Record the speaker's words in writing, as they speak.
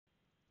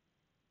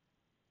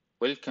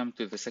Welcome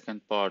to the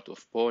second part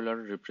of polar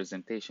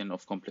representation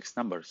of complex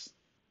numbers.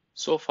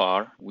 So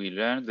far, we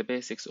learned the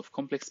basics of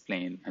complex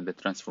plane and the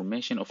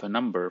transformation of a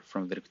number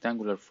from the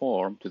rectangular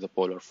form to the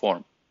polar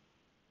form.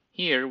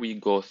 Here we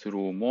go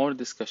through more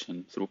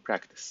discussion through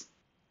practice.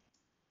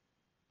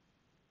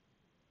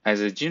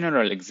 As a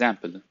general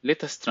example,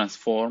 let us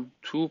transform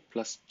 2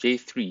 plus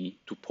j3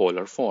 to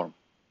polar form.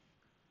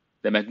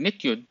 The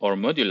magnitude or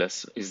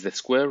modulus is the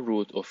square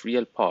root of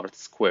real part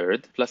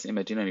squared plus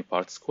imaginary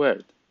part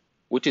squared,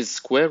 which is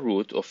square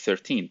root of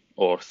 13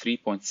 or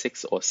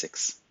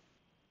 3.606.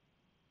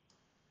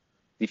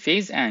 The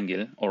phase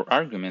angle or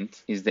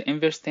argument is the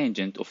inverse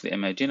tangent of the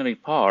imaginary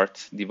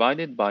part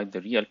divided by the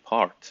real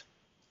part,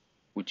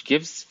 which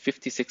gives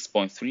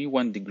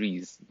 56.31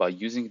 degrees by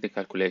using the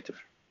calculator.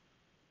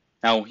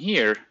 Now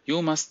here,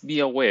 you must be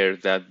aware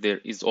that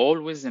there is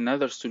always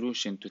another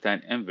solution to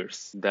tan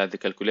inverse that the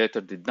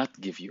calculator did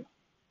not give you.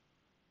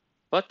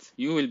 But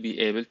you will be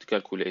able to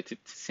calculate it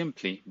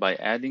simply by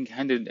adding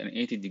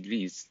 180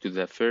 degrees to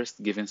the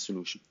first given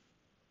solution.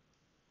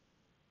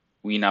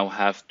 We now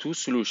have two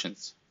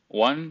solutions.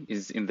 One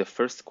is in the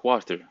first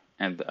quarter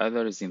and the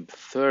other is in the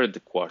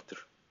third quarter.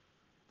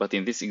 But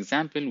in this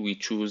example, we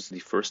choose the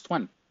first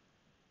one,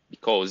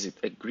 because it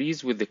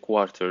agrees with the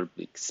quarter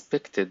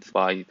expected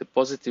by the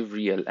positive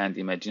real and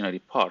imaginary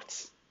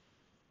parts.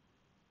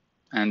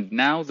 And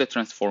now the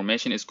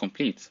transformation is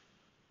complete.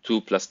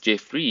 2 plus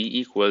j3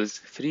 equals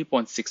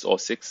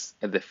 3.606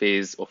 at the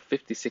phase of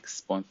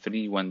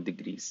 56.31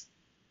 degrees.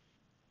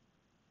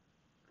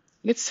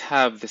 Let's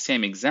have the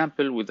same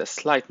example with a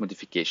slight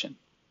modification.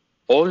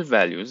 All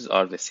values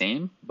are the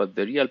same, but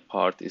the real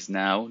part is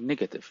now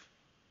negative.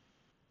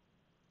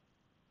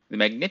 The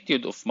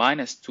magnitude of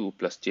minus 2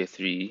 plus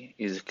j3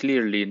 is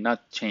clearly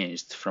not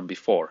changed from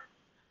before,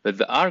 but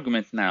the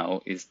argument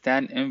now is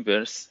tan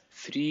inverse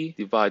 3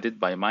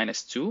 divided by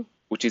minus 2,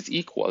 which is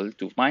equal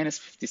to minus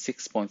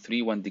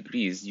 56.31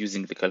 degrees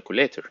using the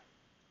calculator.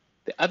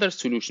 The other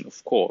solution,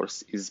 of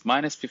course, is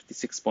minus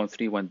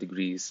 56.31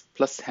 degrees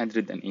plus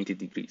 180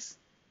 degrees.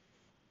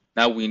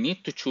 Now we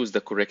need to choose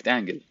the correct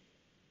angle.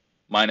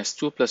 Minus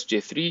 2 plus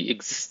j3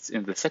 exists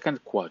in the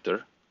second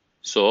quarter,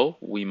 so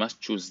we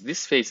must choose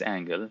this phase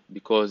angle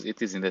because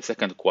it is in the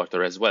second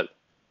quarter as well.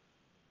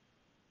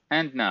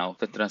 And now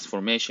the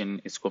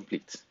transformation is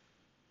complete.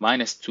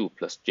 Minus 2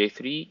 plus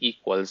j3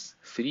 equals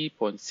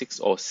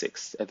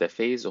 3.606 at a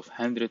phase of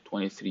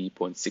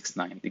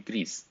 123.69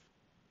 degrees.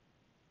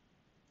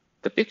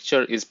 The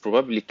picture is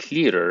probably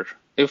clearer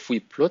if we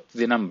plot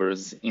the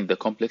numbers in the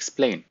complex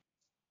plane.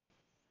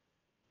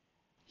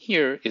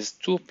 Here is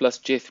 2 plus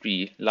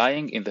j3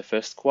 lying in the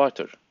first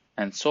quarter,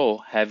 and so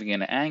having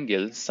an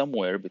angle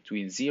somewhere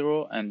between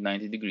 0 and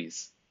 90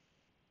 degrees.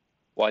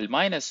 While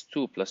minus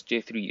 2 plus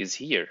j3 is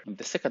here in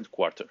the second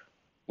quarter,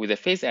 with a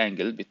phase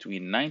angle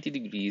between 90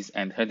 degrees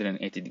and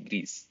 180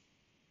 degrees.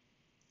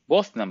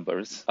 Both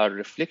numbers are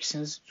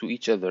reflections to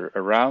each other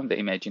around the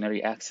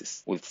imaginary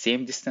axis with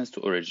same distance to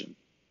origin,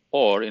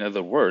 or in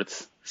other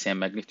words, same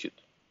magnitude.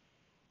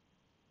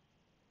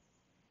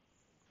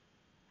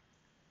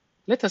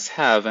 Let us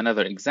have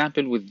another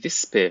example with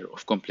this pair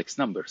of complex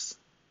numbers,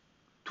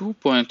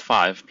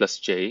 2.5 plus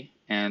j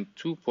and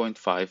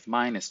 2.5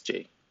 minus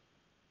j.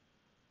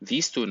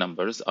 These two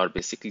numbers are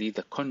basically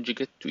the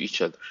conjugate to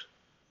each other.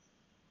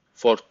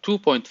 For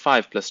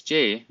 2.5 plus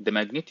j, the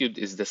magnitude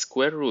is the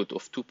square root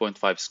of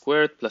 2.5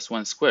 squared plus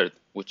 1 squared,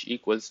 which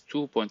equals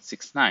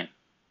 2.69.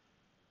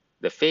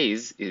 The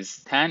phase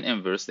is tan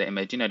inverse the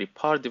imaginary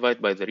part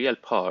divided by the real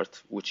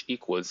part, which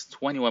equals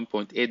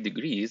 21.8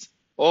 degrees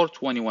or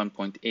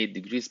 21.8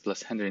 degrees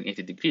plus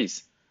 180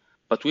 degrees.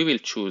 But we will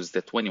choose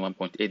the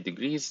 21.8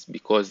 degrees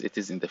because it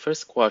is in the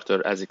first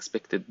quarter as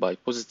expected by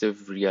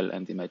positive real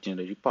and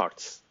imaginary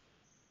parts.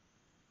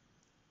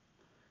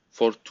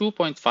 For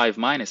 2.5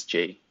 minus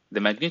j, the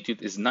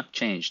magnitude is not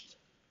changed,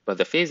 but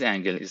the phase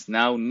angle is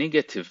now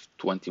negative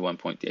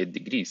 21.8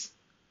 degrees.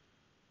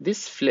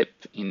 This flip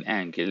in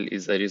angle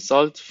is a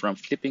result from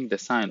flipping the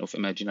sign of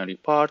imaginary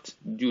part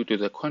due to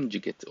the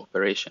conjugate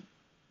operation.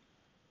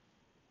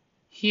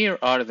 Here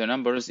are the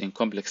numbers in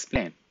complex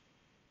plane.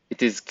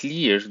 It is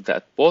clear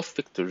that both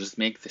vectors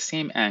make the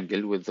same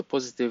angle with the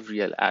positive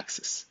real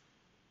axis,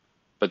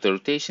 but the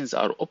rotations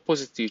are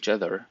opposite to each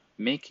other,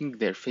 making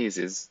their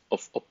phases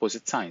of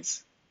opposite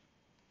signs.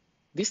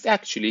 This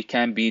actually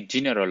can be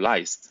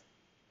generalized.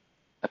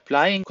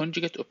 Applying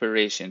conjugate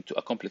operation to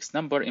a complex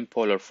number in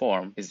polar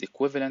form is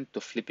equivalent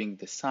to flipping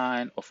the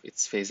sign of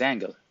its phase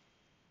angle.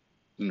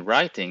 In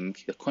writing,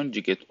 the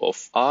conjugate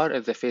of r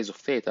at the phase of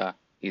theta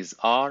is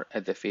r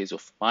at the phase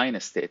of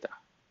minus theta.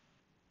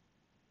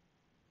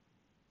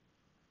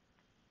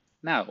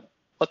 Now,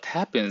 what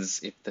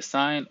happens if the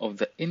sign of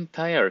the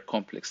entire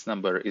complex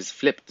number is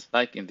flipped,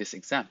 like in this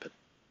example?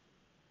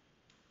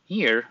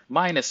 Here,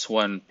 minus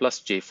 1 plus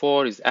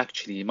j4 is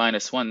actually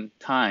minus 1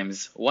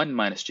 times 1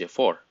 minus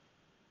j4.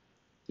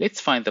 Let's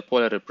find the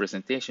polar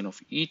representation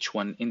of each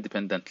one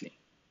independently.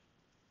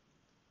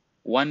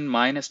 1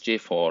 minus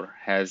j4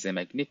 has a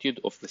magnitude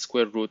of the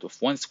square root of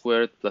 1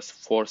 squared plus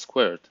 4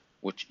 squared,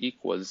 which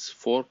equals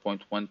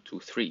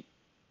 4.123.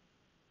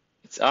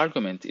 Its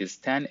argument is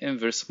tan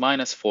inverse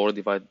minus 4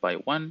 divided by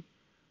 1,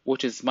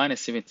 which is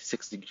minus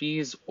 76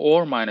 degrees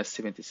or minus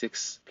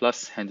 76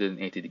 plus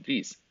 180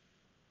 degrees.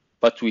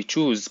 But we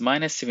choose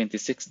minus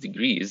 76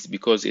 degrees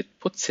because it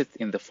puts it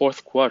in the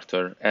fourth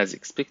quarter as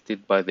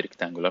expected by the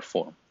rectangular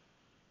form.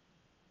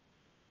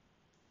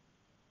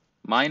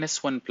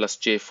 Minus 1 plus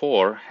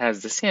j4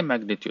 has the same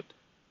magnitude,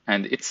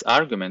 and its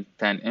argument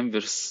tan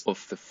inverse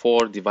of the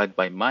 4 divided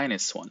by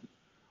minus 1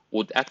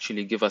 would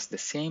actually give us the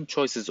same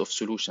choices of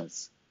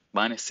solutions,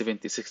 minus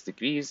 76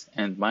 degrees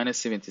and minus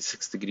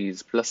 76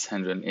 degrees plus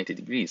 180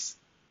 degrees.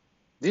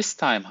 This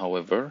time,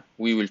 however,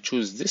 we will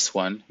choose this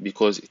one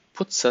because it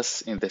puts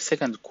us in the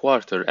second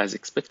quarter as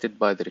expected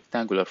by the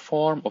rectangular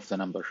form of the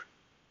number.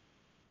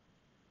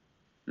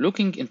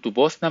 Looking into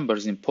both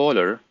numbers in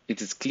polar,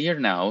 it is clear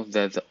now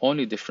that the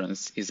only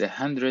difference is a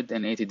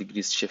 180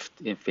 degrees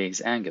shift in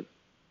phase angle.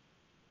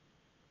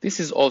 This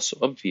is also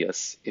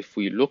obvious if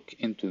we look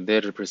into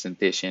their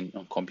representation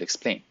on complex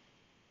plane.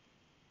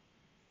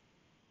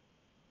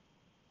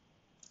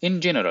 In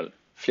general,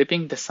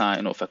 flipping the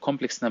sign of a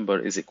complex number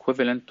is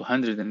equivalent to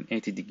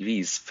 180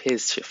 degrees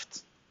phase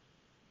shift.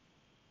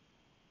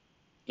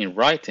 In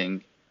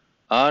writing,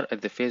 r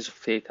at the phase of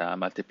theta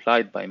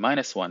multiplied by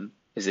minus 1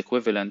 is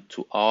equivalent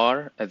to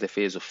r at the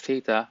phase of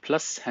theta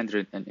plus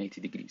 180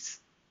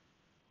 degrees.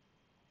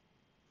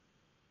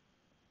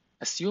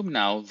 Assume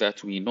now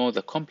that we know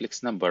the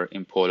complex number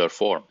in polar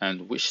form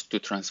and wish to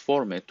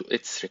transform it to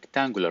its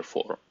rectangular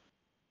form.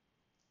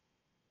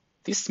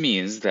 This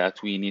means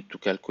that we need to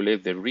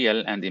calculate the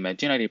real and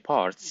imaginary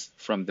parts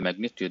from the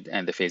magnitude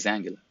and the phase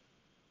angle.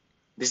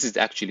 This is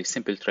actually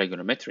simple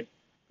trigonometry.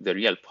 The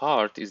real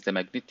part is the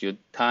magnitude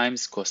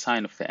times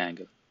cosine of the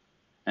angle,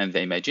 and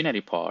the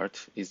imaginary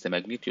part is the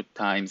magnitude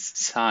times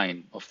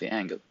sine of the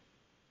angle.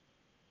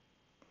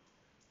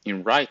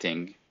 In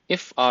writing,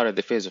 if r at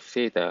the phase of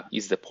theta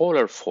is the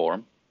polar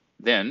form,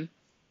 then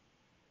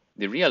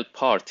the real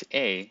part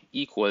A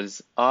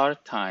equals r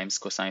times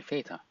cosine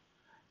theta,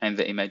 and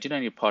the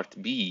imaginary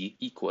part B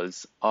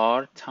equals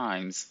r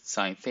times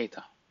sine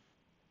theta.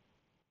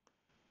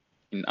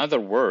 In other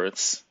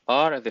words,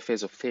 r at the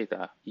phase of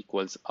theta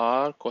equals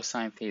r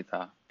cosine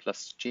theta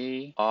plus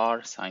j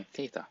r sine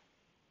theta.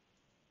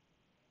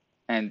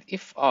 And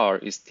if r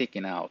is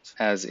taken out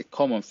as a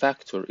common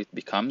factor, it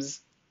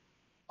becomes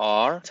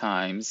r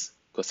times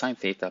cosine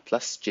theta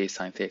plus j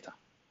sine theta.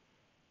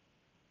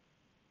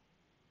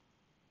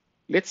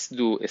 Let's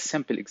do a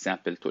simple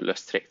example to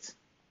illustrate.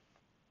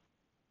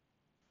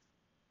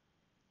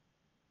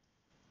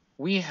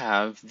 We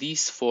have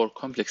these four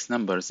complex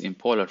numbers in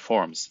polar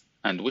forms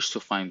and wish to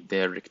find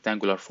their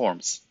rectangular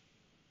forms.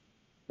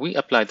 We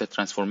apply the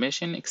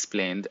transformation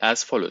explained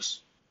as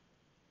follows.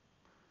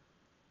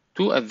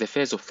 2 at the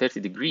phase of 30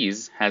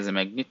 degrees has a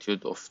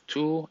magnitude of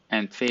 2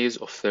 and phase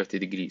of 30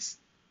 degrees.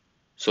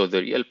 So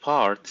the real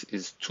part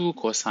is 2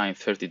 cosine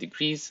 30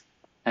 degrees,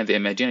 and the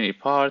imaginary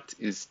part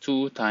is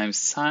 2 times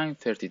sine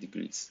 30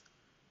 degrees,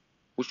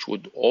 which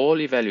would all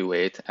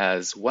evaluate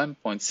as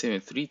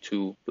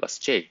 1.732 plus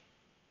j.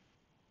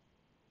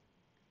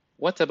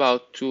 What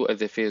about 2 at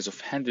the phase of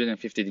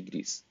 150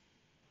 degrees?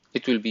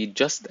 It will be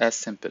just as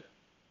simple.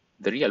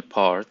 The real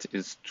part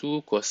is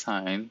 2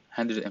 cosine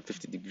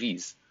 150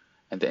 degrees,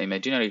 and the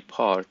imaginary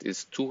part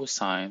is 2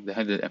 sine the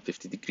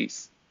 150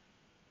 degrees.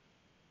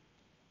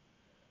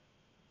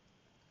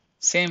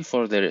 Same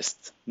for the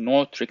rest,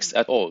 no tricks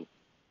at all.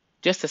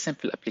 Just a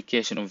simple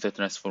application of the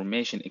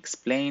transformation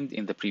explained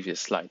in the previous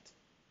slide.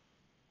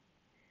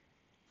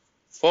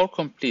 For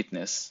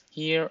completeness,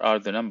 here are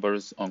the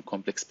numbers on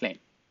complex plane.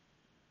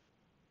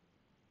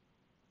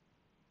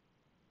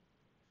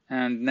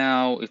 And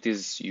now it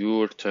is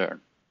your turn.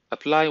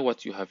 Apply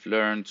what you have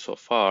learned so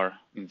far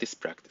in this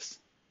practice,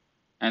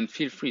 and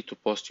feel free to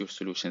post your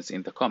solutions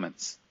in the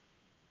comments.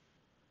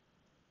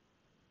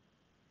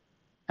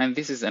 And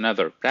this is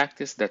another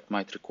practice that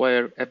might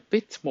require a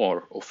bit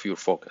more of your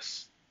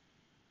focus.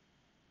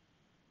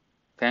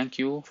 Thank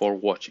you for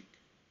watching.